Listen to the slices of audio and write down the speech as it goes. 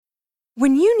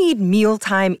When you need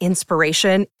mealtime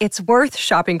inspiration, it's worth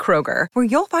shopping Kroger, where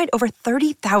you'll find over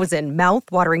 30,000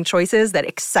 mouth-watering choices that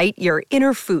excite your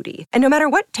inner foodie. And no matter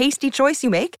what tasty choice you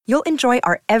make, you'll enjoy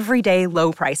our everyday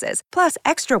low prices, plus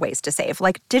extra ways to save,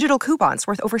 like digital coupons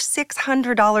worth over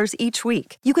 $600 each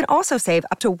week. You can also save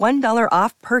up to $1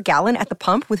 off per gallon at the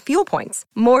pump with fuel points.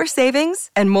 More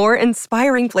savings and more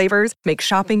inspiring flavors make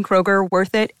shopping Kroger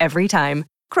worth it every time.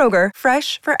 Kroger,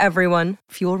 fresh for everyone.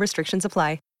 Fuel restrictions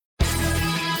apply.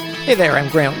 Hey there, I'm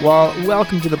Grant Wall.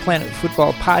 Welcome to the Planet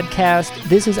Football Podcast.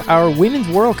 This is our Women's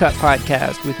World Cup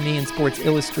podcast with me and Sports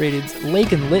Illustrated's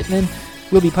Lakin Littman.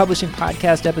 We'll be publishing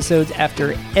podcast episodes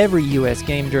after every U.S.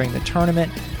 game during the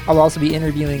tournament. I'll also be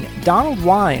interviewing Donald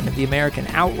Wine of the American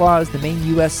Outlaws, the main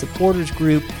U.S. supporters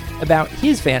group, about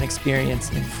his fan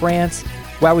experience in France.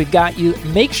 While we've got you,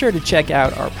 make sure to check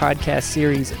out our podcast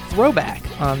series Throwback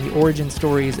on the origin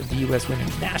stories of the U.S.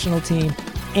 women's national team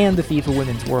and the FIFA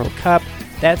Women's World Cup.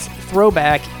 That's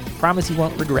Throwback. Promise you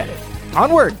won't regret it.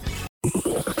 Onward!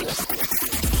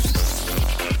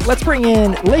 Let's bring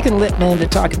in Lakin Littman to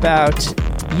talk about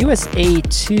USA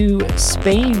 2,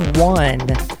 Spain 1.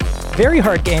 Very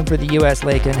hard game for the U.S.,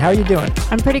 Lakin. How are you doing?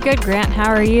 I'm pretty good, Grant.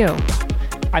 How are you?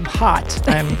 I'm hot.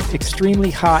 I'm extremely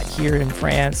hot here in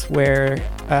France, where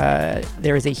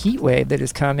there is a heat wave that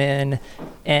has come in,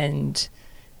 and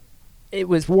it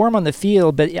was warm on the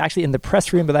field, but actually in the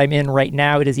press room that I'm in right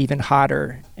now, it is even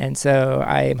hotter. And so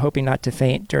I am hoping not to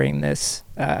faint during this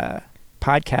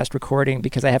podcast recording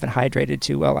because I haven't hydrated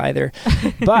too well either.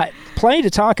 But plenty to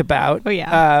talk about. Oh,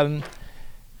 yeah.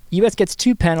 U.S. gets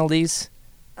 2 penalties.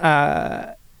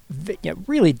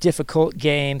 Really difficult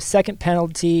game. Second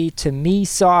penalty, to me,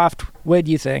 soft. What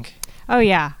do you think? Oh,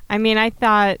 yeah. I mean, I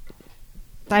thought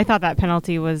that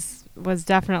penalty was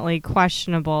definitely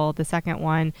questionable, the second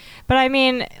one. But I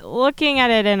mean, looking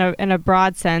at it in a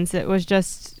broad sense, it was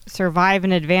just survive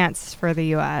and advance for the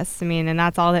U.S. I mean, and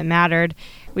that's all that mattered.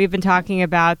 We've been talking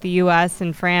about the U.S.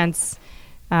 and France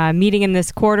meeting in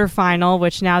this quarterfinal,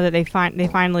 which now that they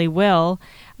finally will.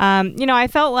 I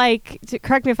felt like,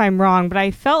 correct me if I'm wrong, but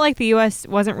I felt like the U.S.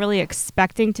 wasn't really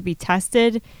expecting to be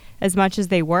tested as much as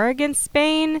they were against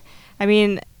Spain. I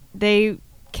mean, Spain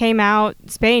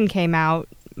came out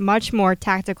much more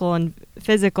tactical and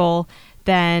physical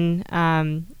than,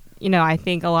 I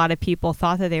think a lot of people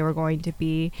thought that they were going to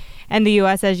be. And the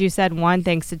U.S., as you said, won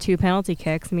thanks to 2 penalty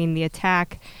kicks. I mean, the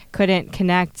attack couldn't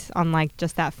connect on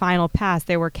just that final pass.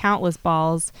 There were countless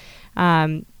balls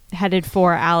headed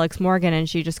for Alex Morgan, and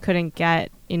she just couldn't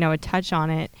get, a touch on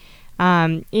it.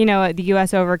 The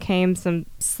U.S. overcame some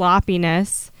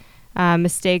sloppiness,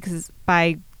 mistakes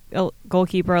by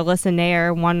goalkeeper Alyssa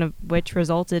Nair, one of which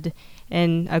resulted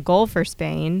in a goal for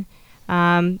Spain.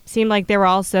 Seemed like there were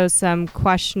also some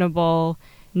questionable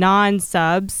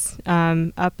non-subs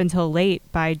up until late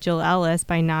by Jill Ellis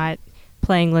by not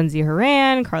playing Lindsey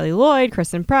Horan, Carly Lloyd,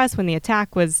 Kristen Press when the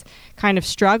attack was kind of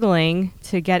struggling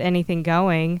to get anything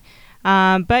going.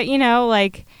 But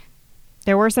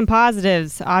there were some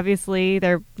positives. Obviously,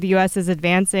 the U.S. is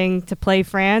advancing to play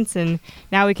France, and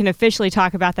now we can officially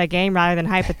talk about that game rather than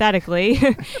hypothetically.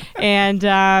 And,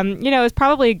 it was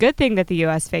probably a good thing that the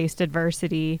U.S. faced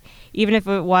adversity, even if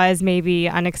it was maybe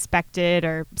unexpected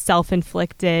or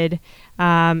self-inflicted.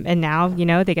 And now,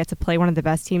 they get to play one of the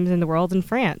best teams in the world in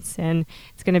France. And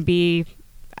it's going to be,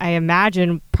 I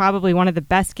imagine, probably one of the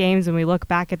best games when we look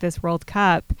back at this World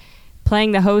Cup.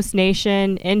 Playing the host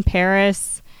nation in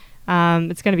Paris,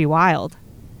 it's going to be wild.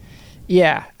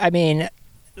 Yeah, I mean,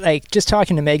 just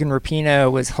talking to Megan Rapinoe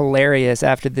was hilarious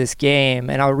after this game,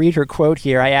 and I'll read her quote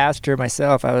here. I asked her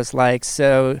myself, I was like,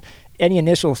 so any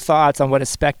initial thoughts on what a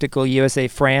spectacle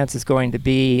USA-France is going to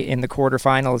be in the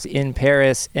quarterfinals in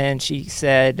Paris? And she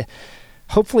said,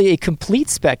 hopefully a complete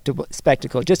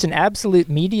spectacle, just an absolute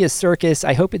media circus.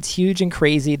 I hope it's huge and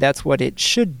crazy. That's what it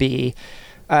should be.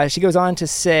 She goes on to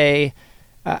say,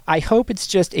 I hope it's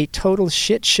just a total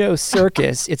shit show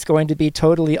circus. It's going to be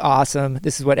totally awesome.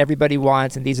 This is what everybody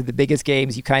wants, and these are the biggest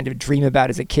games you kind of dream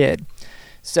about as a kid.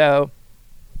 So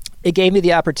it gave me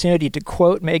the opportunity to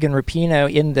quote Megan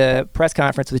Rapinoe in the press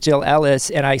conference with Jill Ellis,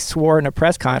 and I swore in a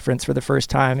press conference for the first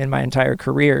time in my entire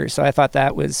career. So I thought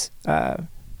that was a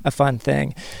fun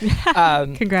thing.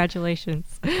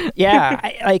 Congratulations.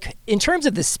 Yeah. In terms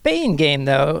of the Spain game,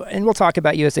 though, and we'll talk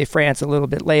about USA-France a little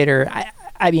bit later,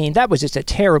 I mean, that was just a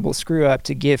terrible screw-up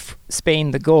to give Spain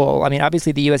the goal. I mean,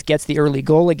 obviously the U.S. gets the early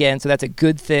goal again, so that's a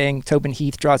good thing. Tobin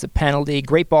Heath draws a penalty.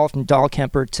 Great ball from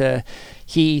Dahlkemper to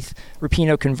Heath.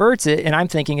 Rapinoe converts it, and I'm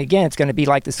thinking, again, it's going to be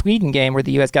like the Sweden game where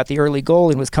the U.S. got the early goal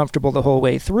and was comfortable the whole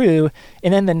way through.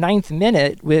 And then the 9th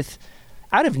minute,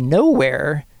 out of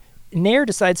nowhere, Nair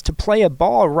decides to play a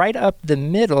ball right up the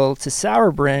middle to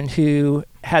Sauerbrunn, who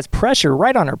has pressure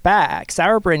right on her back.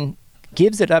 Sauerbrunn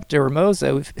gives it up to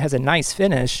Hermoso, who has a nice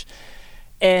finish.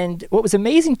 And what was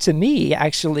amazing to me,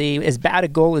 actually, as bad a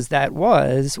goal as that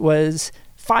was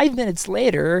 5 minutes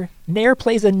later, Nair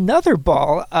plays another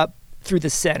ball up through the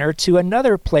center to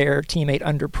another player teammate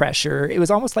under pressure. It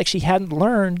was almost like she hadn't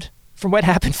learned from what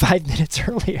happened 5 minutes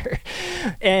earlier.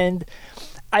 And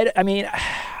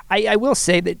I will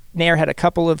say that Nair had a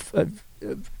couple of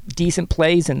decent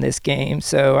plays in this game,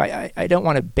 so I don't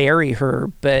want to bury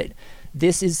her, but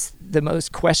this is the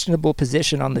most questionable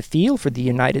position on the field for the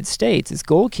United States as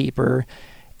goalkeeper,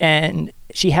 and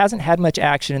she hasn't had much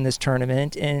action in this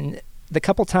tournament, and the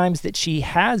couple times that she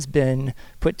has been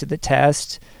put to the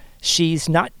test, she's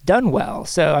not done well.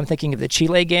 So I'm thinking of the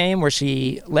Chile game where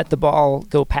she let the ball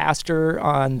go past her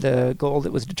on the goal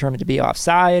that was determined to be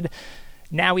offside.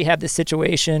 Now we have this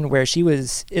situation where she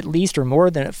was at least or more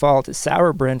than at fault at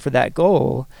Sauerbrunn for that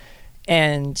goal,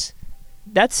 and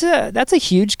that's a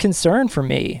huge concern for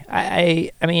me.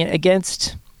 I mean,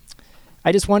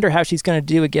 I just wonder how she's going to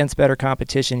do against better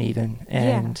competition even.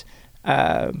 And,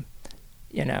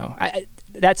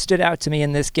 that stood out to me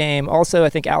in this game. Also, I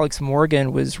think Alex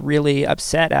Morgan was really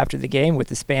upset after the game with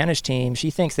the Spanish team.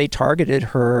 She thinks they targeted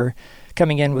her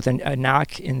coming in with a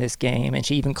knock in this game, and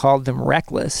she even called them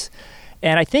reckless.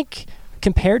 And I think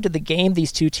compared to the game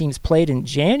these two teams played in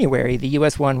January, the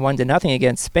U.S. won 1-0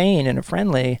 against Spain in a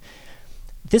friendly.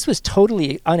 This was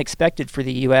totally unexpected for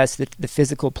the U.S., the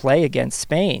physical play against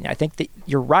Spain. I think that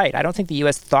you're right. I don't think the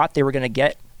U.S. thought they were going to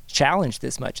get challenged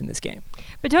this much in this game.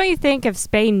 But don't you think if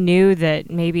Spain knew that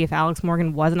maybe if Alex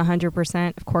Morgan wasn't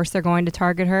 100%, of course they're going to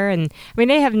target her? And, I mean,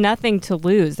 they have nothing to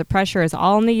lose. The pressure is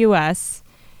all in the U.S.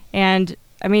 And,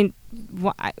 I mean,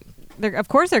 of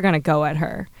course they're going to go at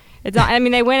her. It's not, I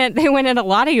mean, they went at a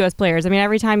lot of U.S. players. I mean,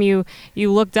 every time you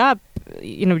looked up,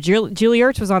 Julie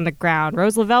Ertz was on the ground,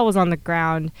 Rose Lavelle was on the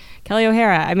ground, Kelly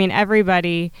O'Hara. I mean,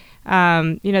 everybody,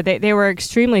 they were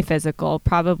extremely physical,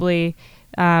 probably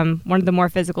one of the more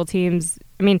physical teams.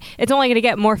 I mean, it's only going to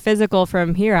get more physical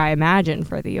from here, I imagine,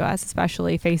 for the U.S.,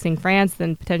 especially facing France,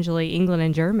 than potentially England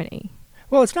and Germany.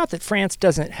 Well, it's not that France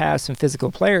doesn't have some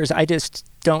physical players. I just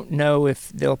don't know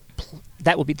if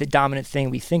that will be the dominant thing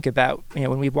we think about.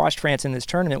 When we've watched France in this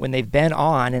tournament, when they've been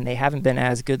on and they haven't been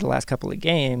as good the last couple of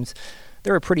games,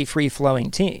 they're a pretty free-flowing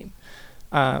team.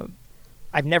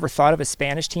 I've never thought of a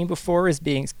Spanish team before as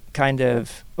being kind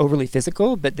of overly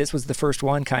physical, but this was the first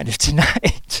one kind of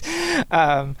tonight.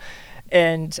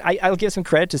 And I'll give some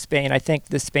credit to Spain. I think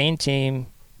the Spain team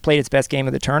played its best game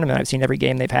of the tournament. I've seen every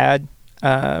game they've had.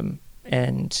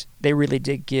 And they really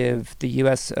did give the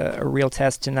U.S. a real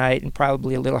test tonight, and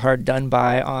probably a little hard done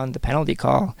by on the penalty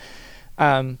call.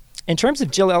 In terms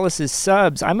of Jill Ellis's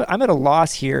subs, I'm at a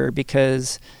loss here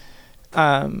because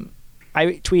I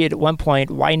tweeted at one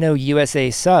point, why no USA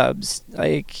subs?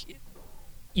 Like,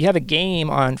 you have a game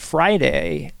on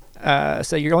Friday,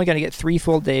 so you're only going to get 3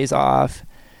 full days off.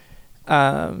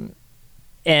 And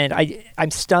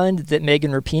I'm stunned that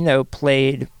Megan Rapinoe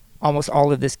played almost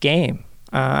all of this game.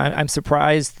 I'm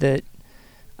surprised that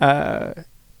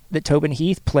Tobin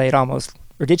Heath played almost,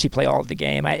 or did she play all of the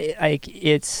game?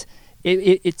 It's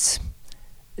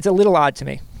a little odd to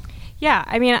me. Yeah,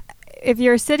 I mean, if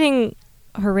you're sitting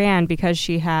Horan because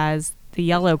she has the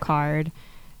yellow card,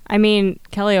 I mean,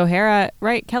 Kelly O'Hara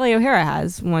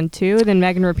has one too. Then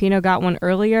Megan Rapinoe got one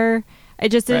earlier. It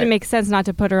just didn't make sense not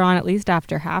to put her on at least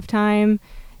after halftime,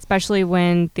 especially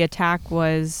when the attack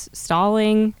was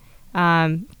stalling.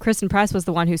 Kristen Press was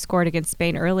the one who scored against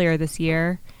Spain earlier this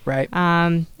year. Right.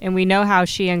 And we know how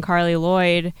she and Carly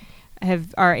Lloyd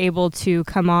are able to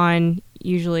come on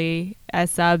usually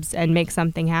as subs and make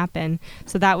something happen.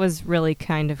 So that was really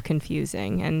kind of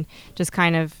confusing, and just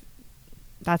kind of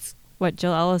that's what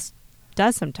Jill Ellis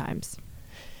does sometimes.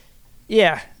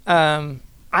 Yeah.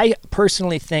 I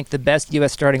personally think the best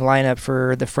U.S. starting lineup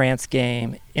for the France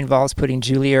game involves putting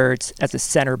Julie Ertz as a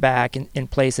center back in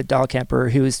place of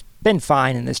Dahlkemper, who's been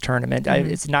fine in this tournament. Mm-hmm.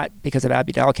 It's not because of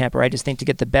Abby Dahlkemper. I just think to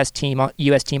get the best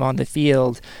U.S. team on the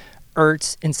field,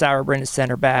 Ertz and Sauerbrunn as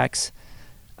center backs,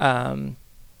 and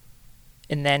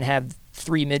then have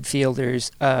 3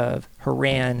 midfielders of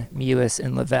Horan, Mewis,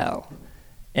 and Lavelle.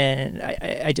 And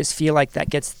I just feel like that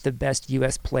gets the best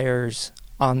U.S. players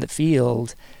on the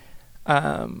field.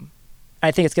 I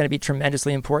think it's going to be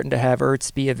tremendously important to have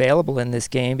Ertz be available in this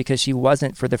game because she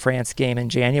wasn't for the France game in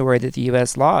January that the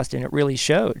U.S. lost, and it really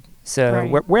showed. So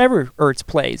wherever Ertz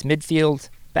plays, midfield,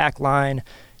 back line,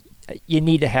 you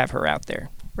need to have her out there.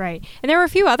 Right. And there were a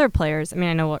few other players. I mean,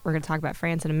 I know we're going to talk about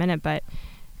France in a minute, but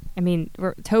I mean,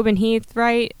 Tobin Heath,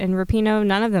 right, and Rapinoe,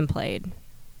 none of them played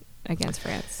against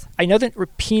France. I know that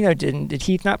Rapinoe didn't. Did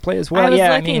Heath not play as well? I was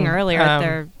looking earlier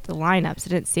at the lineups. It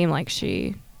didn't seem like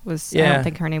she was. Yeah. I don't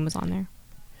think her name was on there.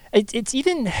 It's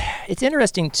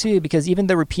interesting too, because even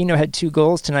though Rapinoe had 2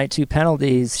 goals tonight, 2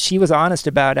 penalties, she was honest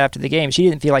about after the game. She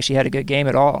didn't feel like she had a good game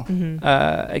at all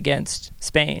against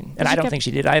Spain, and I don't think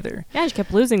she did either. Yeah, she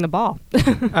kept losing the ball.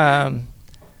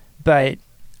 But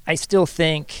I still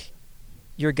think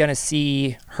you're going to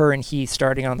see her and Heath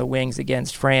starting on the wings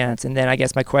against France, and then I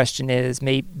guess my question is,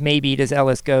 maybe does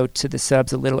Ellis go to the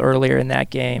subs a little earlier in that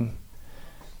game,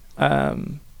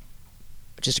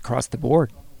 just across the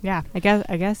board? Yeah, I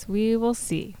guess we will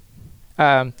see.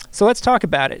 So let's talk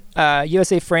about it.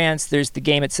 USA France, there's the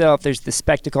game itself, there's the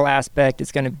spectacle aspect.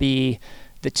 It's going to be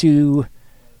the 2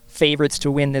 favorites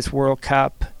to win this World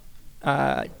Cup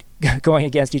going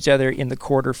against each other in the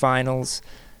quarterfinals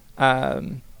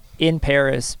in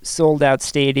Paris, sold out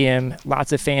stadium,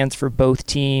 lots of fans for both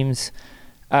teams.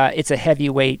 It's a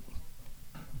heavyweight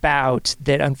bout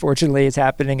that unfortunately is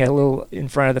happening a little in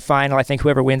front of the final. I think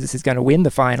whoever wins this is going to win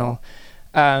the final.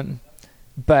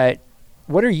 But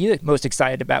what are you most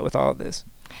excited about with all of this?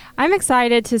 I'm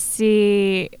excited to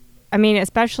see, I mean,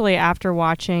 especially after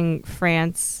watching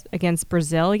France against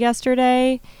Brazil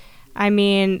yesterday. I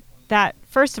mean, that,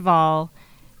 first of all,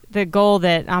 the goal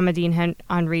that Amadine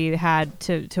Henry had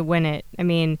to win it. I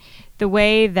mean, the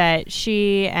way that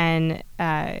she and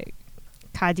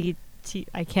Diani,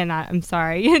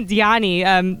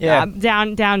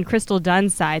 down Crystal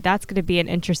Dunn's side, that's going to be an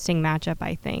interesting matchup,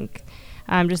 I think.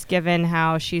 Just given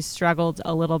how she's struggled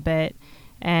a little bit,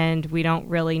 and we don't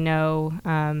really know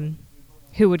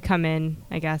who would come in,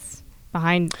 I guess,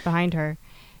 behind her.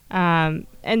 And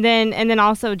then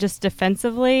also just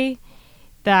defensively,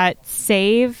 that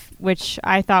save, which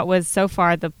I thought was so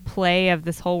far the play of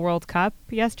this whole World Cup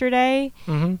yesterday,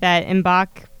 that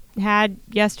Mbak had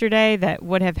yesterday, that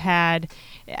would have had,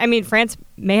 I mean, France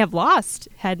may have lost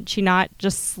had she not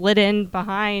just slid in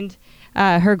behind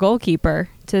her goalkeeper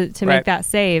to make that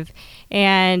save.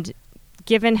 And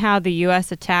given how the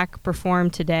U.S. attack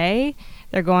performed today,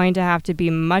 they're going to have to be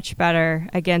much better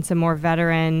against a more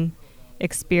veteran,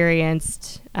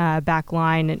 experienced back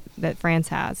line that France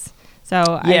has.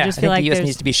 So I just feel like the U.S.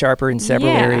 needs to be sharper in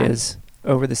several areas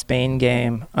over the Spain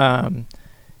game,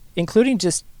 including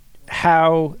just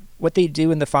what they do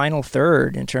in the final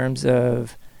third in terms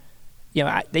of,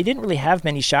 they didn't really have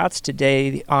many shots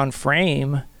today on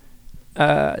frame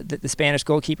that the Spanish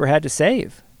goalkeeper had to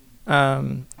save.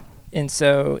 And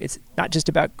so it's not just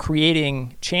about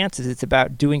creating chances, it's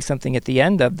about doing something at the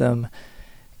end of them.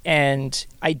 And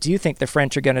I do think the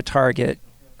French are going to target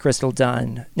Crystal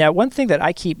Dunn. Now, one thing that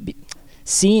I keep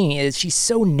seeing is she's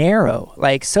so narrow.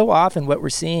 Like, so often what we're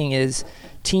seeing is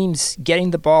teams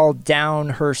getting the ball down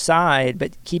her side,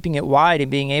 but keeping it wide and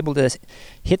being able to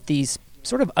hit these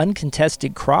sort of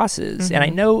uncontested crosses. And I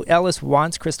know Ellis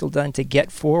wants Crystal Dunn to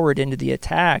get forward into the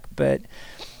attack, but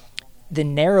the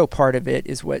narrow part of it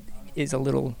is what is a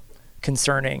little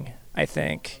concerning, I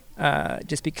think,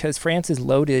 just because France is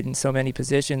loaded in so many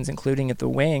positions, including at the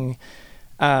wing.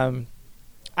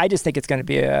 I just think it's going to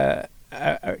be a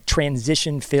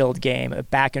transition-filled game, a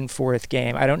back-and-forth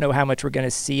game. I don't know how much we're going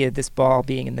to see of this ball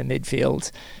being in the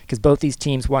midfield, because both these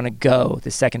teams want to go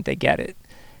the second they get it.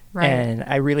 Right. And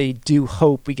I really do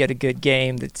hope we get a good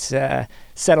game that's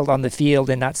settled on the field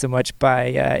and not so much by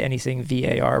anything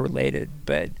VAR-related.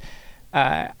 But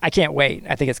I can't wait.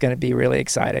 I think it's going to be really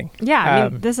exciting. Yeah, I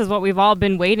mean, this is what we've all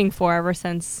been waiting for ever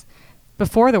since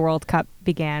before the World Cup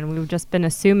began. We've just been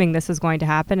assuming this was going to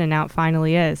happen, and now it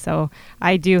finally is. So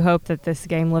I do hope that this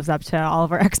game lives up to all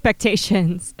of our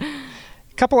expectations.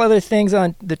 A couple other things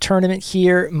on the tournament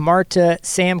here. Marta,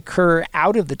 Sam Kerr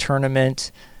out of the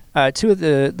tournament. 2 of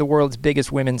the world's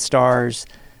biggest women's stars.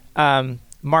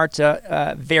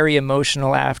 Marta, very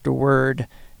emotional afterward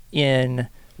in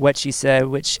what she said,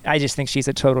 which I just think she's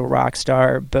a total rock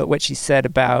star, but what she said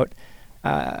about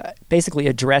basically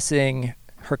addressing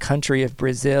her country of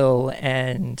Brazil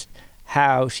and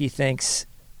how she thinks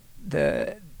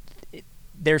their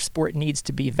sport needs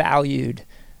to be valued,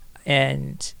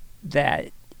 and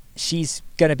that she's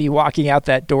going to be walking out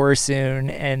that door soon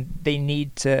and they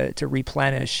need to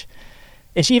replenish.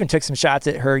 And she even took some shots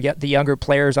at the younger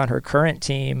players on her current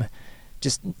team.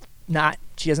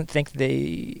 She doesn't think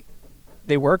they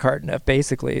work hard enough,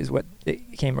 basically, is what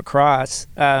it came across.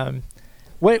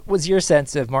 What was your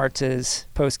sense of Marta's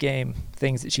post-game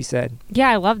things that she said? Yeah,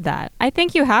 I love that. I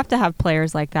think you have to have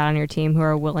players like that on your team who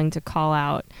are willing to call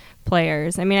out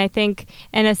players. I mean, I think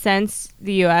in a sense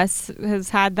the U.S.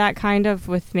 has had that kind of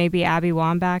with maybe Abby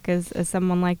Wambach as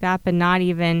someone like that, but not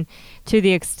even to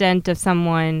the extent of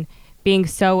someone being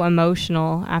so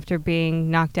emotional after being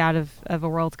knocked out of a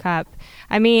World Cup.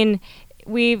 I mean,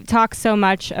 we've talked so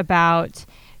much about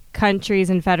countries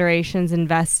and federations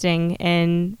investing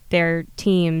in their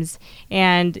teams,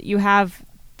 and you have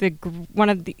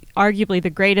arguably the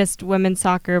greatest women's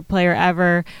soccer player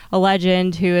ever, a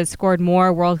legend who has scored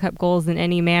more World Cup goals than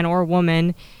any man or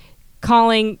woman,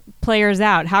 calling players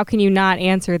out. How can you not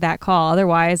answer that call?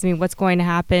 Otherwise, I mean, what's going to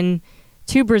happen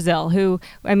to Brazil, who,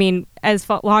 I mean, as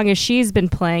long as she's been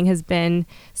playing, has been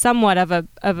somewhat of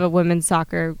a women's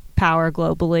soccer power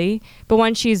globally. But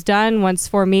once she's done, once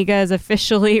Formiga is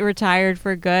officially retired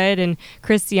for good and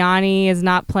Cristiane is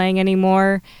not playing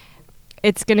anymore,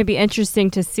 it's going to be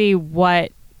interesting to see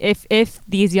what if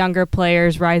these younger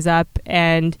players rise up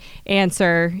and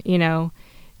answer,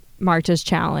 Marta's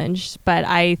challenge. But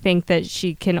I think that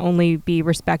she can only be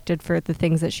respected for the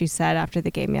things that she said after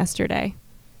the game yesterday.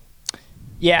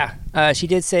 Yeah, she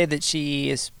did say that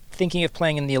she is thinking of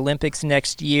playing in the Olympics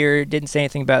next year. Didn't say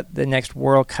anything about the next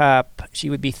World Cup. She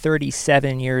would be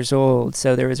 37 years old,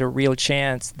 so there is a real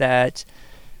chance that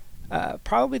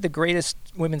probably the greatest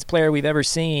women's player we've ever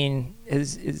seen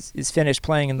is finished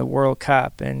playing in the World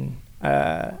Cup. And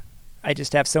I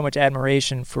just have so much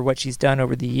admiration for what she's done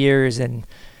over the years, and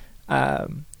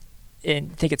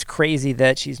think it's crazy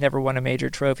that she's never won a major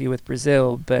trophy with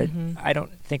Brazil, but I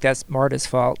don't think that's Marta's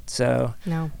fault. So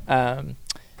no.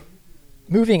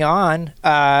 Moving on,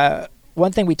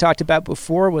 one thing we talked about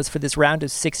before was for this round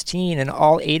of 16, in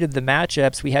all 8 of the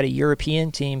matchups, we had a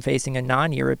European team facing a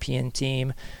non-European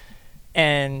team.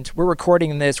 And we're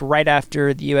recording this right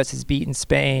after the U.S. has beaten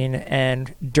Spain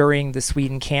and during the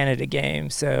Sweden-Canada game.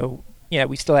 So,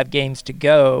 we still have games to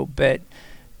go. But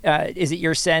is it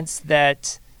your sense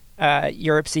that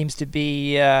Europe seems to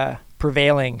be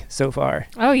prevailing so far?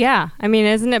 Oh, yeah. I mean,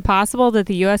 isn't it possible that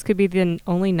the U.S. could be the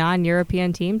only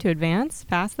non-European team to advance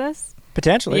past this?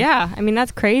 Potentially. Yeah. I mean,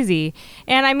 that's crazy.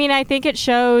 And, I mean, I think it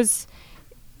shows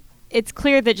it's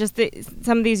clear that just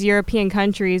some of these European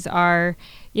countries are,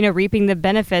 reaping the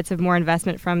benefits of more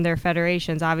investment from their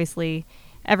federations. Obviously,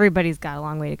 everybody's got a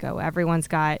long way to go. Everyone's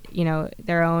got,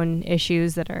 their own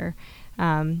issues that are,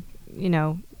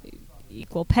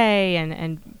 equal pay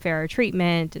and fairer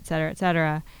treatment, et cetera, et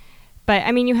cetera. But,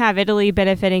 I mean, you have Italy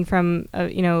benefiting from,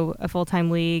 a full-time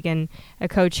league and a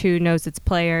coach who knows its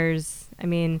players. I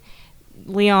mean,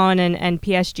 Lyon and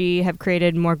PSG have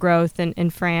created more growth in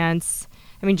France.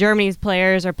 I mean, Germany's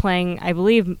players are playing, I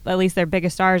believe, at least their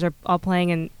biggest stars are all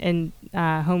playing in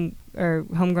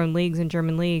homegrown leagues and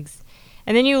German leagues.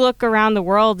 And then you look around the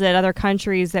world at other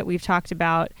countries that we've talked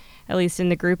about, at least in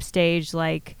the group stage,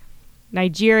 like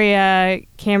Nigeria,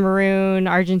 Cameroon,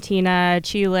 Argentina,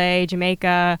 Chile,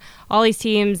 Jamaica, all these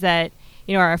teams that,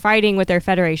 are fighting with their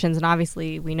federations. And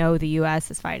obviously we know the U.S.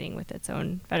 is fighting with its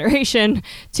own federation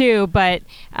too. But,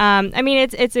 I mean,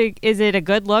 is it a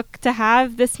good look to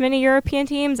have this many European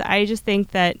teams? I just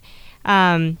think that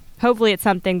hopefully it's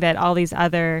something that all these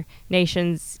other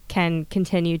nations can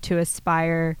continue to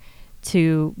aspire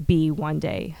to be one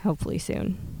day, hopefully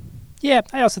soon. Yeah,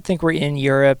 I also think we're in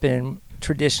Europe, and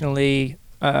traditionally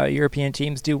European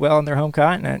teams do well in their home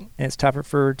continent, and it's tougher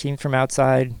for teams from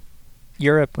outside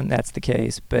Europe when that's the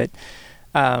case. But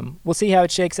we'll see how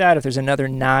it shakes out if there's another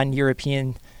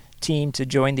non-European team to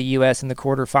join the U.S. in the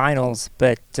quarterfinals.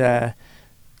 But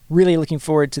really looking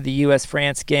forward to the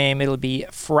U.S.-France game. It'll be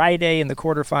Friday in the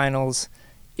quarterfinals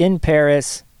in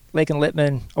Paris. Lakin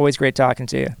Littman, always great talking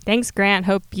to you. Thanks, Grant.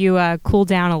 Hope you cool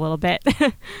down a little bit.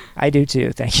 I do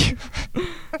too. Thank you.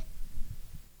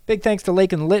 Big thanks to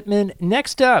Lakin Littman.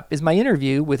 Next up is my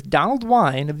interview with Donald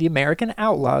Wine of the American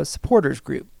Outlaws Supporters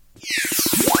Group.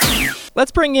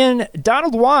 Let's bring in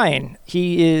Donald Wine.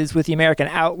 He is with the American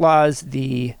Outlaws,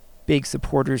 the big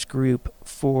supporters group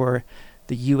for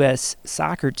the U.S.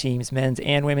 soccer teams, men's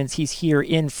and women's. He's here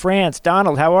in France.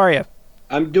 Donald, how are you?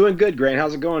 I'm doing good, Grant.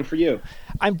 How's it going for you?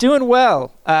 I'm doing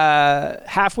well.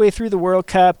 Halfway through the World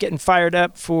Cup, getting fired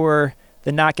up for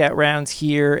the knockout rounds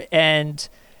here. And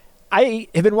I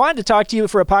have been wanting to talk to you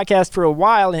for a podcast for a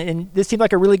while, and this seemed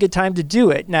like a really good time to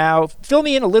do it. Now, fill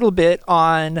me in a little bit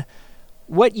on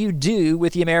what you do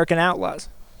with the American Outlaws.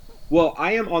 Well,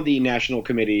 I am on the national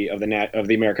committee of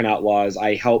the American Outlaws.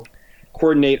 I help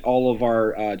coordinate all of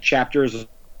our chapters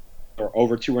or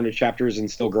over 200 chapters and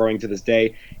still growing to this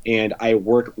day. And I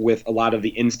work with a lot of the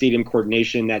in-stadium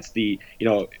coordination. That's the,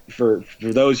 for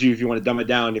those of you, if you want to dumb it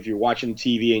down, if you're watching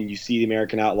TV and you see the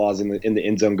American Outlaws in the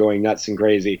end zone going nuts and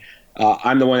crazy,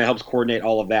 I'm the one that helps coordinate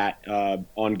all of that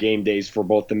on game days for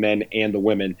both the men and the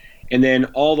women. And then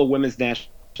all the women's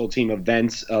national team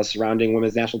events surrounding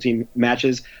women's national team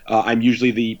matches, I'm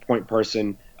usually the point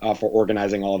person for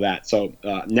organizing all of that. So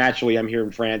naturally, I'm here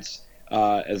in France.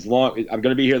 I'm going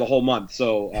to be here the whole month,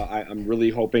 so I'm really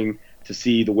hoping to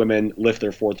see the women lift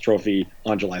their 4th trophy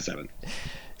on July 7th.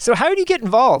 So how did you get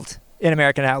involved in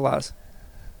American Outlaws?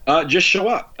 Just show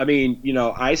up. I mean,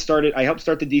 I helped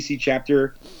start the DC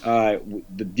chapter.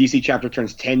 The DC chapter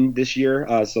turns 10 this year,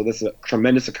 so this is a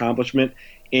tremendous accomplishment.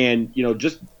 And,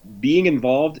 just being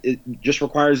involved, it just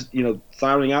requires,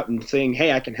 signing out and saying,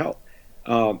 hey, I can help.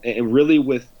 And really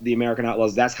with the American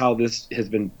Outlaws, that's how this has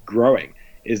been growing,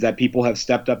 is that people have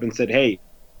stepped up and said, hey,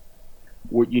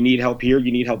 you need help here,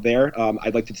 you need help there.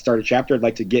 I'd like to start a chapter. I'd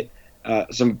like to get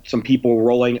some people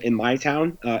rolling in my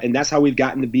town. And that's how we've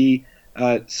gotten to be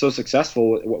so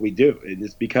successful at what we do. And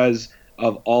it's because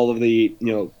of all of the,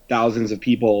 thousands of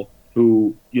people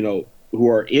who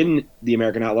are in the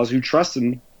American Outlaws, who trust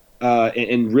them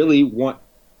and really want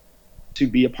to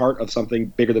be a part of something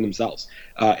bigger than themselves.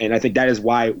 And I think that is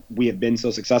why we have been so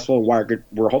successful and why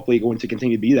we're hopefully going to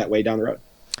continue to be that way down the road.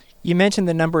 You mentioned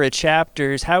the number of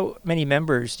chapters. How many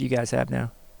members do you guys have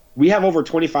now? We have over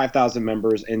 25,000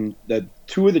 members, and the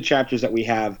 2 of the chapters that we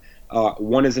have,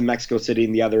 one is in Mexico City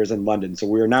and the other is in London. So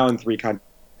we are now in 3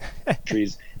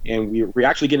 countries, and we're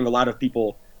actually getting a lot of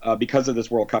people because of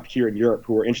this World Cup here in Europe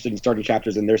who are interested in starting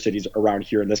chapters in their cities around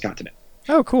here in this continent.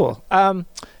 Oh, cool.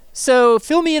 So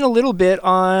fill me in a little bit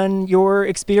on your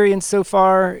experience so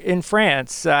far in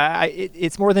France.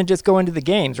 It's more than just going to the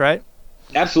games, right?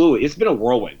 Absolutely. It's been a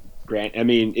whirlwind, Grant. I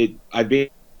mean, I've been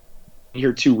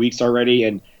here 2 weeks already,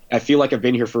 and I feel like I've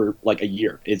been here for like a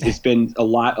year. It's been a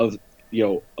lot of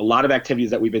activities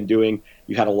that we've been doing.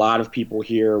 We've had a lot of people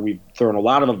here. We've thrown a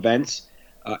lot of events,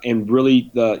 and really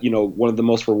one of the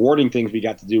most rewarding things we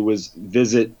got to do was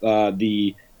visit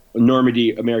the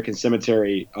Normandy American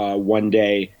Cemetery one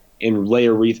day and lay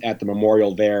a wreath at the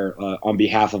memorial there on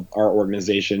behalf of our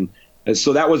organization. And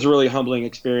so that was a really humbling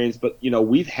experience. But,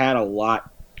 we've had a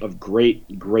lot of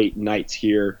great nights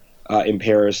here in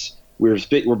Paris.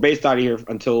 We're based out of here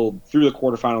until through the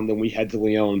quarterfinal, and then we head to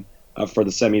Lyon for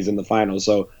the semis and the finals.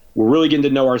 So we're really getting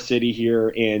to know our city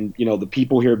here, and, the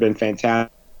people here have been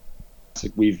fantastic.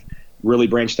 We've really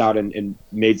branched out and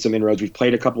made some inroads. We've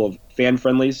played a couple of fan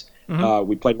friendlies. Mm-hmm.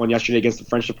 We played one yesterday against the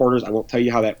French supporters. I won't tell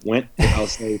you how that went. I'll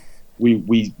say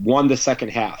we won the second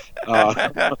half.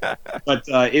 But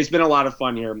it's been a lot of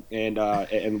fun here, and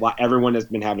everyone has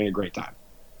been having a great time.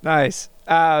 Nice.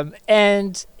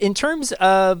 And in terms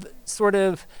of sort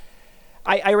of,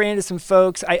 I ran into some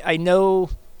folks. I know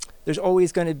there's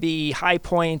always going to be high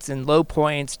points and low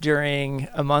points during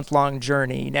a month-long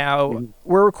journey. Now,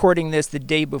 we're recording this the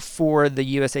day before the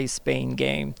USA-Spain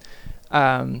game.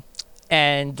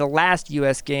 And the last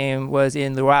U.S. game was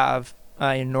in Le Havre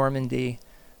in Normandy.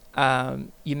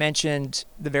 You mentioned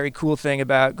the very cool thing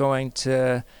about going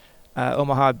to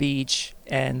Omaha Beach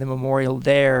and the memorial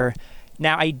there.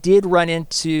 Now, I did run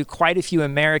into quite a few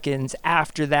Americans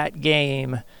after that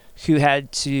game who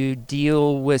had to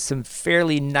deal with some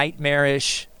fairly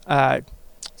nightmarish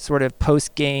sort of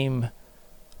post-game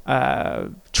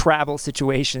travel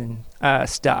situation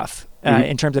stuff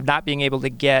in terms of not being able to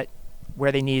get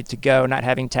where they needed to go, not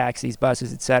having taxis,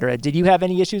 buses, etc. Did you have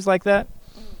any issues like that?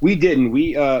 We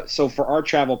didn't. So for our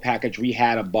travel package, we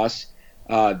had a bus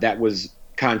that was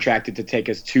contracted to take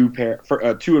us to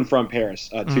and from Paris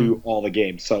to all the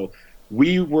games. So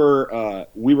we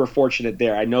were fortunate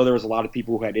there. I know there was a lot of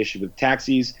people who had issues with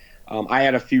taxis. I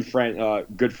had a few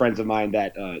good friends of mine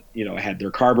that had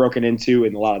their car broken into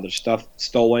and a lot of their stuff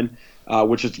stolen,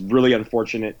 which is really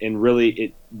unfortunate. And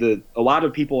really, a lot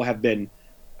of people have been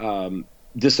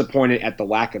disappointed at the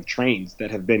lack of trains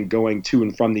that have been going to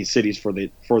and from these cities for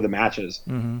the matches,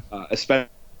 especially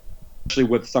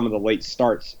with some of the late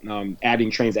starts.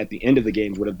 Adding trains at the end of the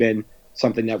games would have been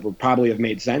something that would probably have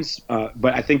made sense.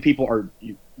 But I think people are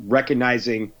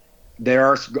recognizing there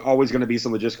are always going to be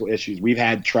some logistical issues. We've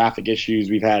had traffic issues.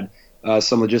 We've had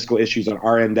some logistical issues on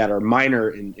our end that are minor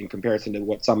in comparison to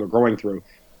what some are going through.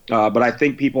 But I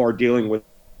think people are dealing with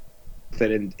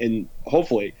it, and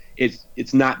hopefully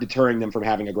it's not deterring them from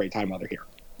having a great time while they're here.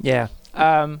 Yeah.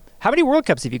 How many World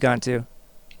Cups have you gone to?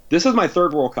 This is my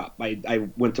third World Cup. I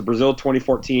went to Brazil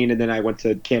 2014, and then I went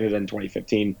to Canada in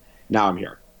 2015. Now I'm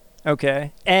here.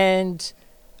 Okay. And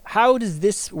how does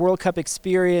this World Cup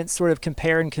experience sort of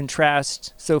compare and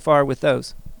contrast so far with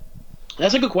those?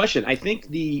 That's a good question. I think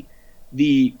the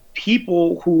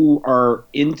people who are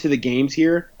into the games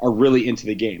here are really into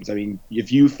the games. I mean,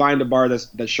 if you find a bar that's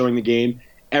showing the game,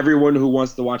 everyone who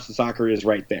wants to watch the soccer is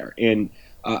right there. And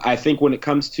I think when it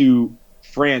comes to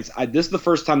France, this is the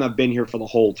first time I've been here for the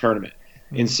whole tournament.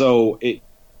 Mm-hmm. And so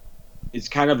it's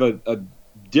kind of a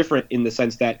different in the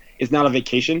sense that it's not a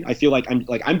vacation. I feel like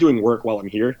I'm doing work while I'm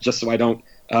here, just so I don't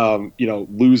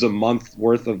lose a month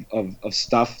worth of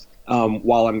stuff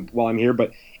while I'm here.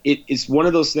 But it's one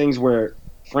of those things where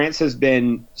France has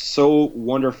been so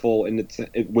wonderful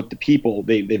with the people.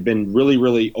 They've been really,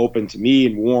 really open to me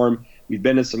and warm. We've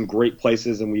been to some great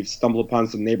places and we've stumbled upon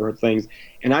some neighborhood things.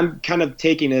 And I'm kind of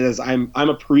taking it as I'm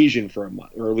a Parisian for a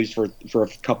month, or at least for a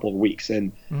couple of weeks.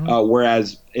 And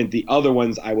whereas in the other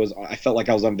ones, I felt like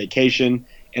I was on vacation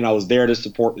and I was there to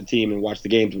support the team and watch the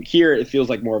games. But here it feels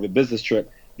like more of a business trip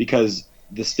because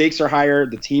the stakes are higher,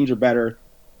 the teams are better.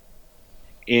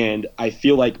 And I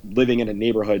feel like living in a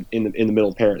neighborhood in the middle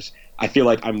of Paris. I feel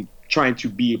like I'm trying to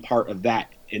be a part of that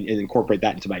and incorporate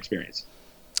that into my experience.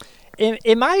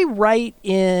 Am I right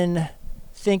in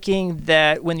thinking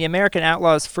that when the American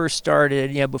Outlaws first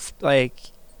started,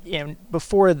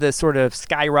 before the sort of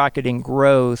skyrocketing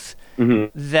growth,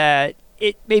 that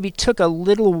it maybe took a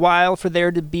little while for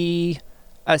there to be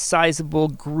a sizable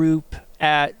group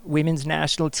at women's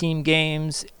national team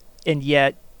games, and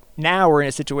yet now we're in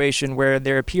a situation where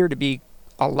there appear to be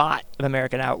a lot of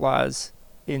American Outlaws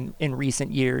in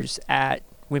recent years at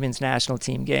women's national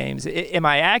team games. Am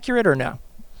I accurate or no?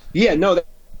 Yeah, no,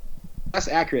 that's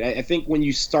accurate. I think when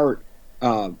we started,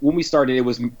 it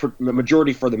was the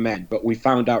majority for the men, but we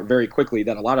found out very quickly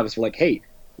that a lot of us were like, hey,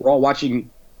 we're all watching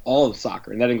all of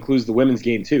soccer, and that includes the women's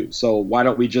game too. So why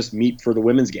don't we just meet for the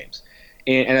women's games?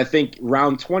 And I think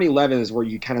around 2011 is where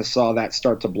you kind of saw that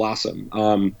start to blossom.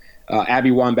 Abby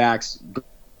Wambach's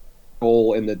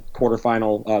goal in the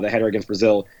quarterfinal, the header against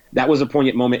Brazil, that was a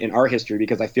poignant moment in our history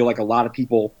because I feel like a lot of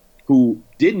people who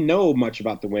didn't know much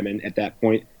about the women at that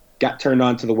point got turned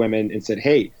on to the women and said,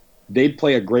 hey, they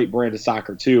play a great brand of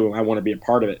soccer too, and I want to be a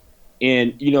part of it.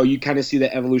 And, you kind of see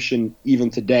that evolution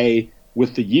even today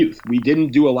with the youth. We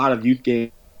didn't do a lot of youth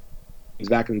games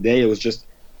back in the day. It was just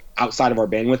outside of our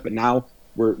bandwidth, but now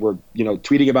we're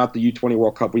tweeting about the U20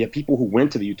 World Cup. We have people who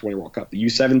went to the U20 World Cup, the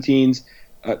U17s.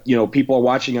 People are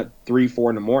watching at 3,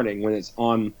 4 in the morning when it's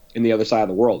on in the other side of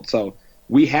the world. So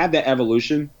we had that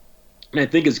evolution, and I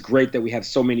think it's great that we have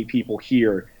so many people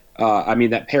here.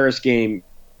 That Paris game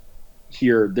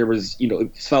here, there was,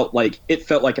 it felt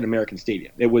like an American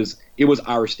stadium. It was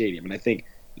our stadium, and I think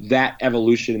that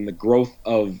evolution and the growth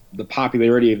of the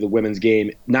popularity of the women's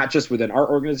game, not just within our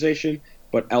organization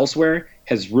but elsewhere,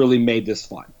 has really made this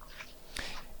fun.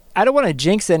 I don't want to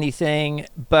jinx anything,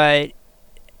 but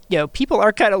people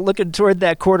are kind of looking toward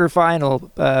that quarterfinal,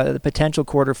 the potential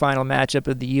quarterfinal matchup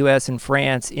of the U.S. and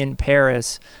France in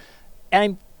Paris. And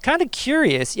I'm kind of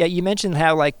curious. Yeah, you mentioned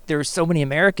how there's so many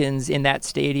Americans in that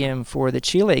stadium for the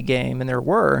Chile game, and there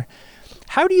were.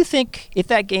 How do you think if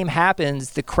that game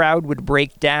happens, the crowd would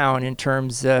break down in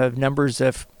terms of numbers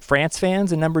of France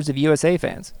fans and numbers of USA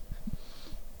fans?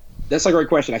 That's a great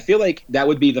question. I feel like that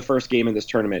would be the first game in this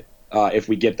tournament if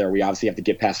we get there. We obviously have to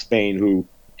get past Spain, who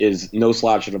is no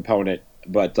slouch of an opponent.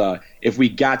 But if we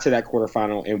got to that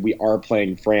quarterfinal and we are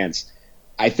playing France,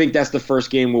 I think that's the first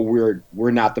game where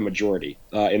we're not the majority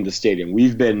in the stadium.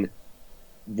 We've been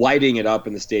lighting it up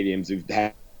in the stadiums. We've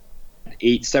had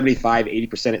 75,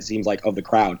 80%, it seems like, of the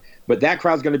crowd. But that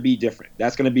crowd's going to be different.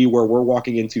 That's going to be where we're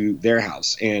walking into their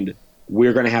house, and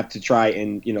we're going to have to try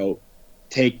and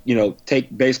take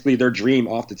basically their dream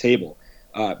off the table.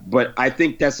 But I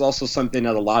think that's also something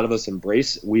that a lot of us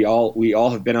embrace. We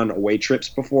all have been on away trips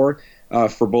before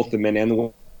for both the men and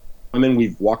the women.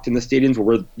 We've walked in the stadiums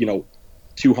where we're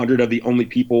 200 of the only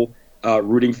people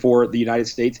rooting for the United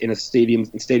States in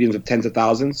stadiums of tens of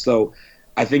thousands. So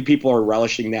I think people are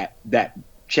relishing that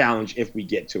challenge if we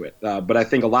get to it. But I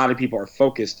think a lot of people are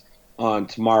focused on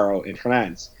tomorrow in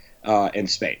France and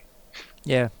Spain.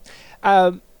 Yeah.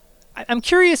 I'm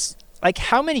curious,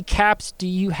 how many caps do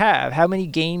you have? How many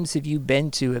games have you been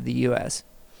to of the U.S.?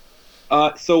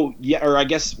 I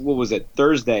guess, what was it?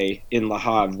 Thursday in Le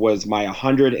Havre was my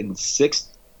 106th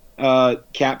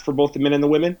cap for both the men and the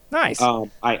women. Nice.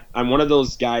 I'm one of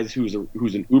those guys who's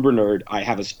an uber nerd. I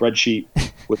have a spreadsheet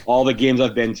with all the games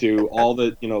I've been to, all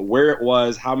the, where it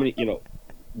was, how many,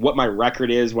 what my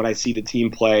record is when I see the team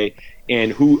play,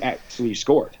 and who actually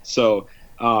scored. So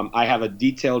I have a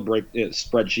detailed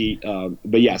spreadsheet.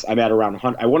 But yes, I'm at around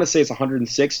 100. I want to say it's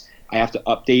 106. I have to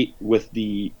update with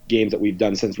the games that we've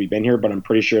done since we've been here, but I'm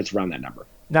pretty sure it's around that number.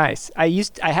 Nice. I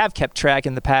have kept track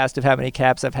in the past of how many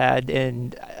caps I've had,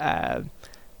 and I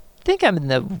think I'm in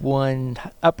the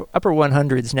upper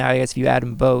 100s now, I guess, if you add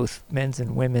them both, men's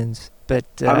and women's. But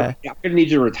I'm going to need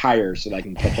you to retire so that I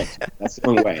can catch up. That's the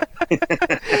only way.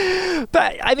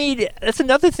 But, I mean, that's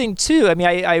another thing, too. I mean,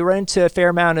 I run into a fair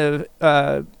amount of,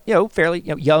 fairly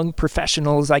young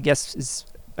professionals, I guess is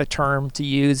a term to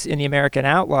use in the American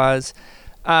Outlaws.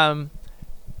 How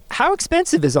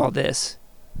expensive is all this?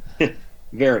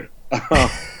 Very.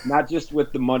 Not just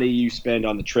with the money you spend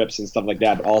on the trips and stuff like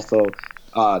that, but also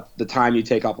the time you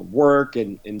take off of work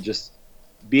and just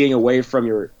being away from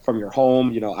your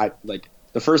home. I like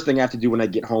the first thing I have to do when I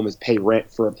get home is pay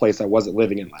rent for a place I wasn't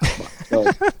living in last month.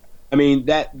 So, I mean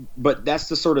but that's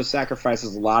the sort of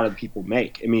sacrifices a lot of people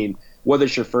make. I mean, whether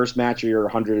it's your first match or your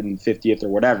 150th or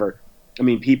whatever, I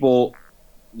mean, people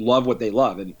love what they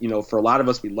love. And, for a lot of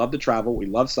us, we love to travel, we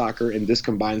love soccer, and this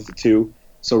combines the two.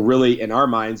 So really, in our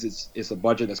minds, it's a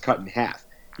budget that's cut in half.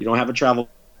 You don't have a travel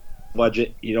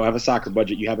budget, you don't have a soccer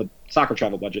budget, you have a soccer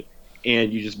travel budget,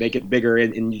 and you just make it bigger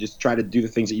and you just try to do the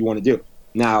things that you want to do.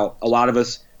 Now, a lot of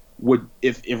us would,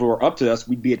 if it were up to us,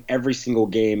 we'd be at every single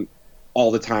game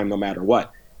all the time, no matter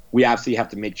what. We obviously have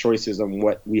to make choices on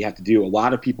what we have to do. A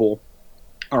lot of people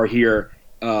are here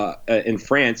in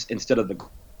France instead of the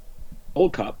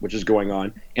Gold Cup, which is going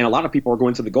on, and a lot of people are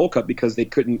going to the Gold Cup because they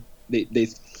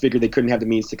figured they couldn't have the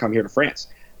means to come here to France.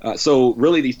 So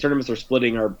really, these tournaments are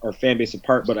splitting our fan base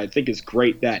apart. But I think it's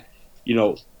great that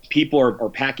people are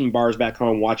packing bars back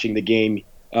home, watching the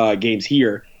games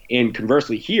here, and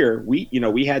conversely, here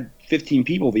we had 15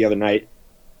 people the other night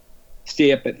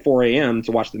stay up at 4 a.m.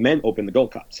 to watch the men open the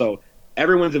Gold Cup. So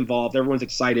everyone's involved, everyone's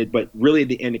excited, but really at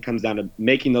the end, it comes down to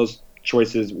making those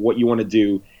choices, what you want to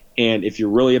do. And if you're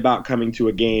really about coming to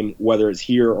a game, whether it's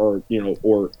here or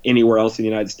anywhere else in the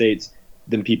United States,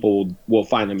 then people will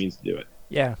find the means to do it.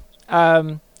 Yeah.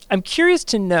 I'm curious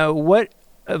to know, what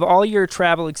of all your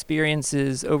travel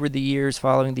experiences over the years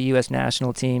following the U.S.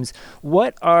 national teams,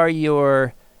 what are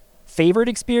your favorite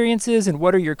experiences and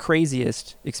what are your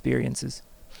craziest experiences?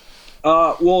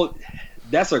 Well,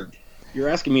 you're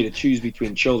asking me to choose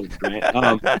between children, right?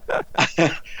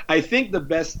 I think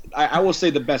I will say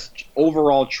the best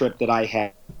overall trip that I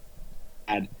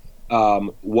had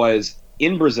was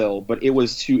in Brazil, but it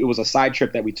was a side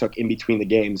trip that we took in between the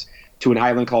games to an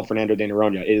island called Fernando de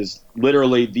Noronha. It is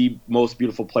literally the most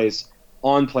beautiful place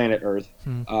on planet Earth.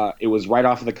 It was right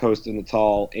off of the coast in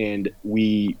Natal, and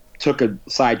we took a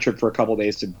side trip for a couple of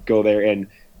days to go there, and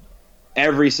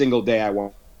every single day I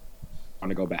want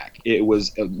to go back. It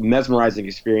was a mesmerizing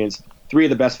experience. 3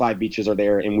 of the best 5 beaches are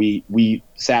there, and we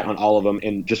sat on all of them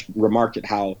and just remarked at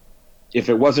how, if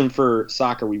it wasn't for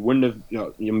soccer, we wouldn't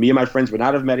have, me and my friends would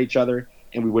not have met each other,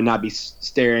 and we would not be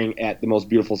staring at the most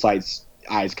beautiful sights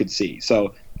eyes could see.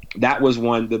 So that was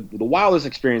one. The wildest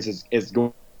experience is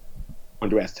going to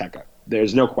Azteca.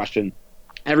 There's no question.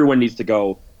 Everyone needs to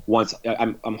go once.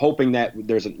 I'm hoping that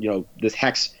there's this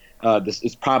Hex. This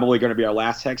is probably going to be our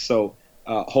last Hex. So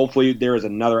hopefully there is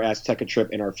another Azteca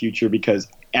trip in our future, because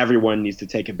everyone needs to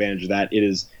take advantage of that.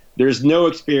 There's no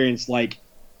experience like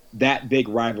that big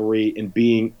rivalry and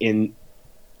being in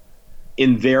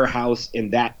their house in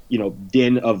that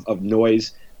din of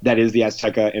noise that is the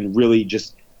Azteca, and really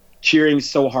just cheering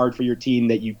so hard for your team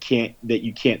that you can't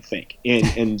think.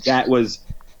 And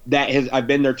I've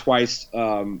been there twice,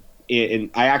 and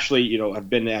I actually have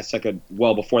been to Azteca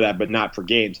well before that, but not for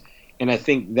games. And I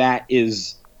think that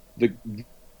is the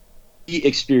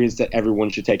experience that everyone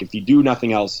should take. If you do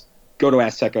nothing else, go to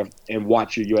Azteca and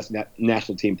watch your U.S.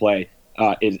 national team play.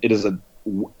 It is a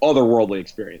otherworldly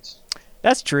experience.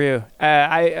 That's true.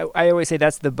 I always say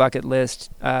that's the bucket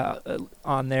list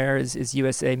on there is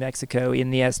USA Mexico in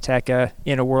the Azteca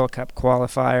in a World Cup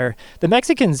qualifier. The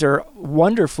Mexicans are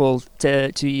wonderful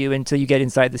to you until you get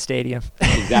inside the stadium.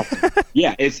 Exactly.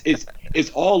 Yeah, it's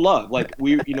all love. Like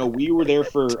we were there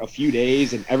for a few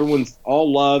days and everyone's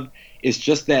all love. It's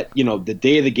just that the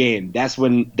day of the game, that's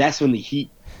when the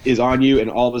heat is on you, and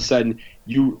all of a sudden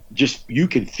you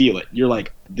can feel it. You're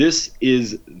like, this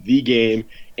is the game,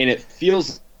 and it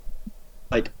feels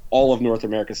like all of North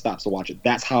America stops to watch it.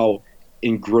 That's how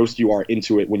engrossed you are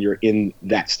into it when you're in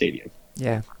that stadium.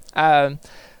 Yeah.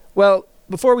 Well,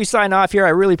 before we sign off here, I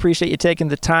really appreciate you taking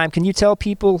the time. Can you tell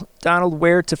people, Donald,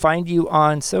 where to find you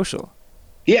on social?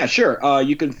 Yeah, sure.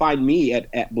 You can find me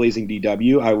at Blazing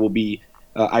DW. I will be.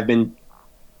 I've been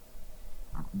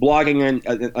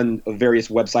blogging on various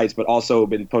websites, but also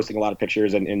been posting a lot of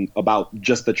pictures and about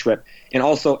just the trip, and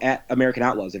also at American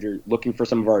Outlaws. If you're looking for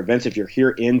some of our events, if you're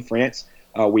here in France,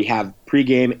 We have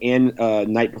pregame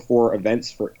and night before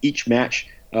events for each match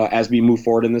as we move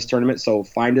forward in this tournament. So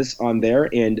find us on there,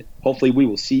 and hopefully we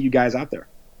will see you guys out there.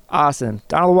 Awesome.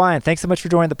 Donald Wine, thanks so much for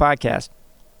joining the podcast.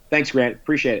 Thanks, Grant.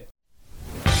 Appreciate it.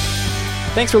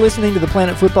 Thanks for listening to the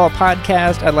Planet Football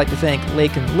Podcast. I'd like to thank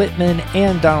Lakin Littman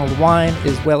and Donald Wine,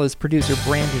 as well as producer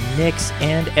Brandon Nix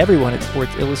and everyone at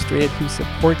Sports Illustrated who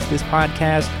supports this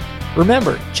podcast.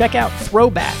 Remember, check out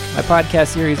Throwback, my podcast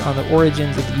series on the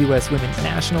origins of the U.S. women's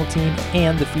national team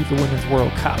and the FIFA Women's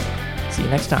World Cup. See you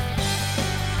next time.